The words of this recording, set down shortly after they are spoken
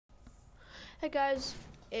Hey guys,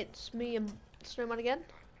 it's me and Snowman again.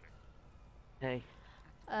 Hey.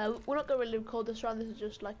 We're not going to really record this round, this is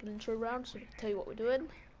just like an intro round, so we can tell you what we're doing.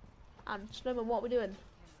 And Snowman, what are we doing?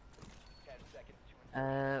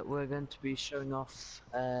 We're going to be showing off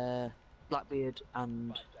Blackbeard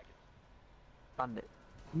and Bandit.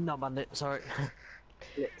 Not Bandit, sorry.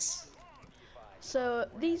 Blitz. So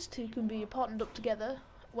these two can be partnered up together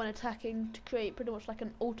when attacking to create pretty much like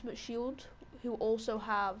an ultimate shield, who also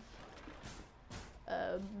have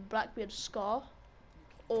Blackbeard's Scar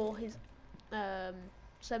or his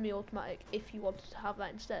semi-automatic if you wanted to have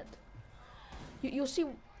that instead. You'll see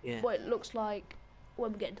what it looks like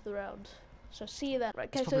when we get into the round. So see you then. Right,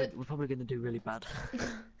 okay, we're probably going to do really bad.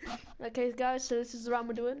 Okay guys, so this is the round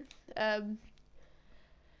we're doing.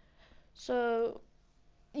 So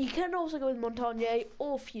you can also go with Montagne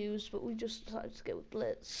or Fuse, but we just decided to go with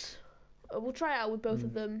Blitz. We'll try it out with both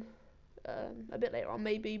of them a bit later on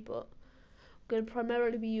maybe, but we're going to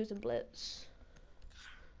primarily be using Blitz.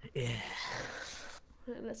 Yeah.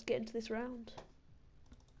 Right, let's get into this round.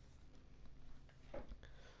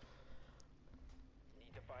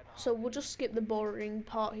 So we'll just skip the boring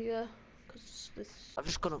part here, because this... I've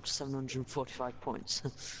just gone up to 745 points.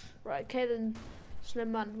 Right, okay then,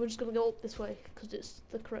 Snowman, we're just going to go up this way, because it's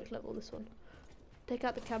the correct level, this one. Take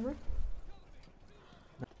out the camera.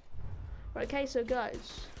 Right, okay, so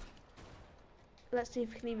guys, let's see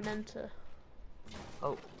if we can even enter.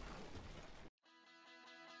 Oh.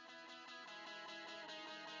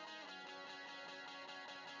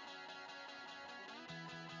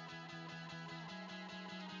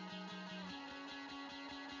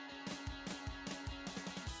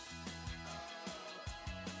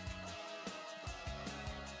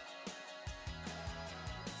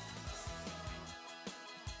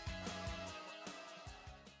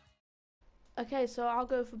 Okay, so I'll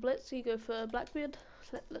go for Blitz, you go for Blackbeard.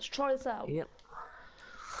 Let's try this out. Yep.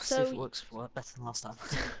 So, see if it works better than last time.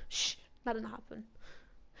 Shh, that didn't happen.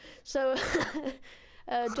 So,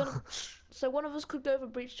 so one of us could go for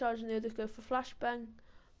Breach Charge and the other go for Flashbang,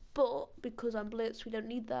 but because I'm Blitz, we don't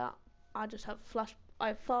need that. I just have I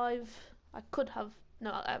have 5. I could have,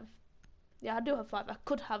 no, I have, yeah, I do have 5. I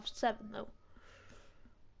could have 7 though.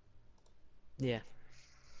 Yeah.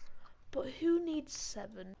 But who needs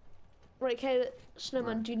 7? Right, okay,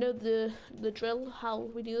 Snowman, right. Do you know the drill, how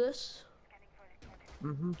we do this?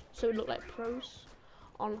 So we look like pros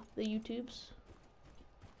on the YouTubes.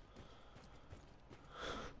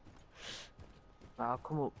 I'll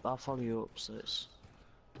come up, I'll follow you up, so it's...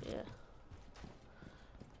 Yeah.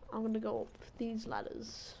 I'm gonna go up these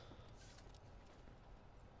ladders.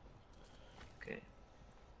 Okay.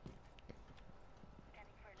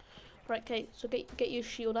 Right, okay, so get your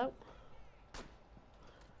shield out.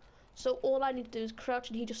 So all I need to do is crouch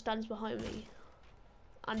and he just stands behind me.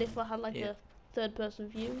 And if I had like a third person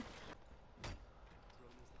view.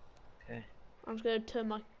 Okay. I'm just going to turn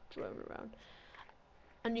my drone around.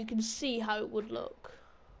 And you can see how it would look.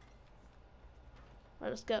 Right,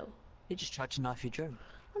 let's go. He just tried to knife your drone.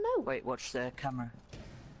 Oh no. Wait, watch the camera.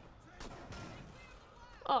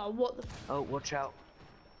 Oh, what the... Oh, watch out.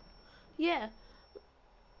 Yeah.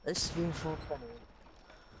 This is reinforced enemy.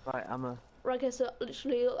 Right, I'm a... Right, okay, so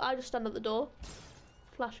literally I just stand at the door.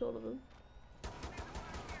 Flash all of them.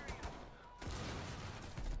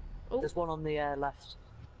 Oh. There's one on the left.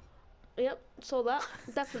 Yep, saw that.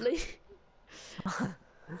 Definitely.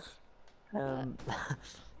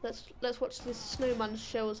 Let's watch this Snowman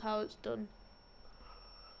show us how it's done.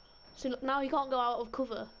 See, look, now he can't go out of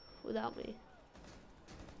cover without me.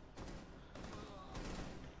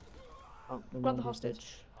 Oh, grab the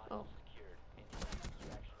hostage. Oh.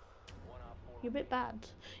 You're a bit bad.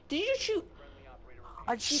 Did you just shoot?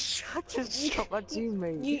 I just shot my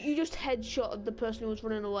teammate. You just headshot the person who was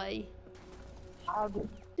running away. How did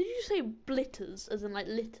you say blitters, as in like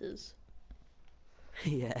litters?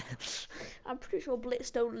 Yeah. I'm pretty sure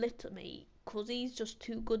Blitz don't litter me, cause he's just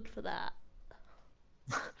too good for that.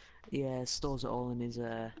 Yeah, stores it all in his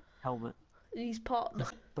helmet. He's part.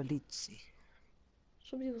 Polizzi.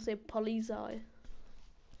 Some people say Polizzi.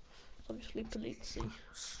 Obviously Polizzi.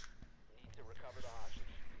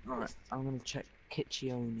 Alright, I'm gonna check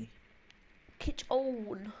Kitchione.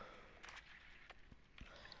 Kitchone.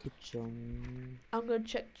 Kitchen. I'm gonna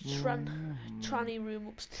check tranny room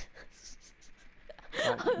upstairs.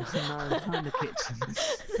 Right, no, behind the kitchen.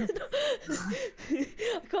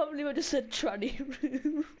 I can't believe I just said tranny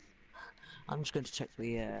room. I'm just going to check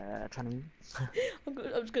the tranny room. I'm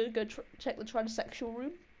just going to go check the transsexual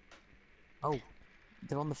room. Oh,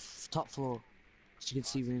 they're on the top floor, so you can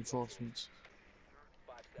see reinforcements.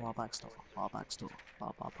 Bar back store, bar back store,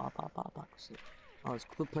 bar back store. Oh, it's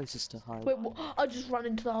good places to hide. Wait, what? I just ran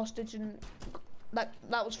into the hostage and that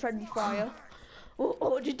was friendly fire.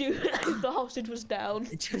 What did you do? The hostage was down.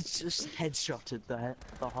 It just headshotted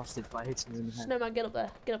the hostage by hitting him in the head. Snowman, get up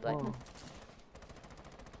there. Get up there. Come on.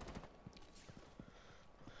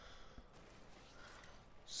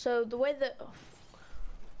 So the way that...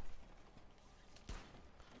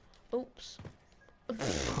 Oops.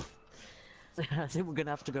 I think we're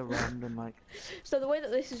gonna have to go round and like... So the way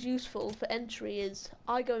that this is useful for entry is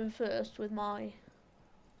I go in first with my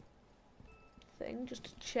thing just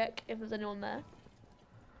to check if there's anyone there.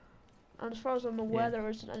 And as far as I'm aware, there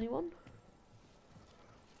isn't anyone.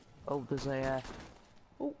 Oh, there's a...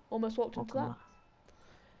 Oh, almost walked into that.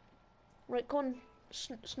 Right, come on,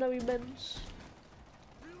 snowy mints.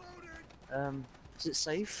 Is it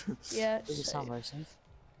safe? Yeah, it's Doesn't safe. sound very safe.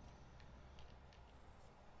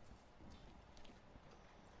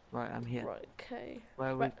 Right, I'm here. Right, okay. Where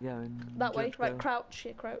are Right, we going? that way, right, Go? crouch,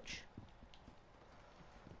 here, crouch.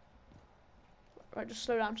 Right, just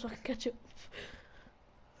slow down so I can catch up.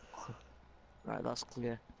 Right, that's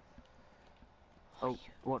clear. Oh,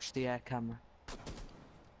 watch the air camera.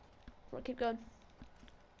 Right, keep going.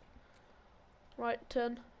 Right,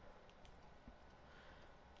 turn.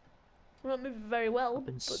 We're not moving very well,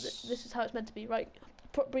 but this is how it's meant to be. Right,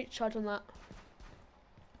 put breach charge on that.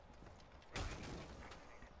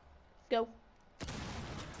 Go.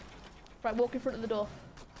 Right, walk in front of the door.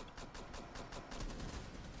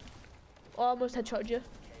 Oh, I almost headshotted you.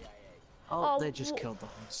 Oh, they just killed the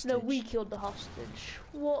hostage. No, we killed the hostage.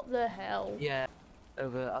 What the hell? Yeah,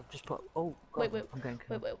 over. I've just put. Oh, God, wait, I'm going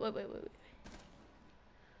killed. wait.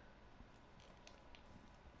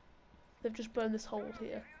 They've just burned this hole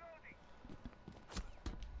here.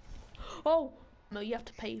 Oh no, you have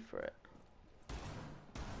to pay for it.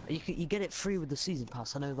 You get it free with the season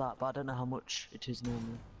pass. I know that, but I don't know how much it is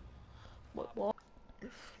normally. What?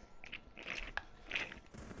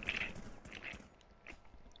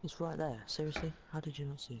 It's right there. Seriously? How did you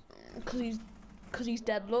not see? Because he's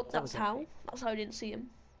dead. Look, that's how. That's how I didn't see him.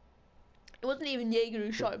 It wasn't even Jaeger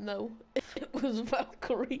who shot him though. It was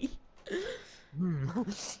Valkyrie.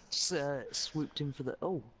 Just swooped in for the.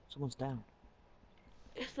 Oh, someone's down.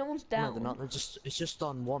 If no one's down. No, they're not. They're just. It's just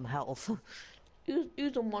on 1 health.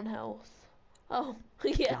 Who's on 1 health? Oh,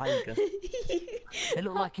 yeah. Behind you. It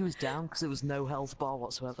looked like he was down because there was no health bar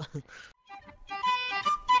whatsoever.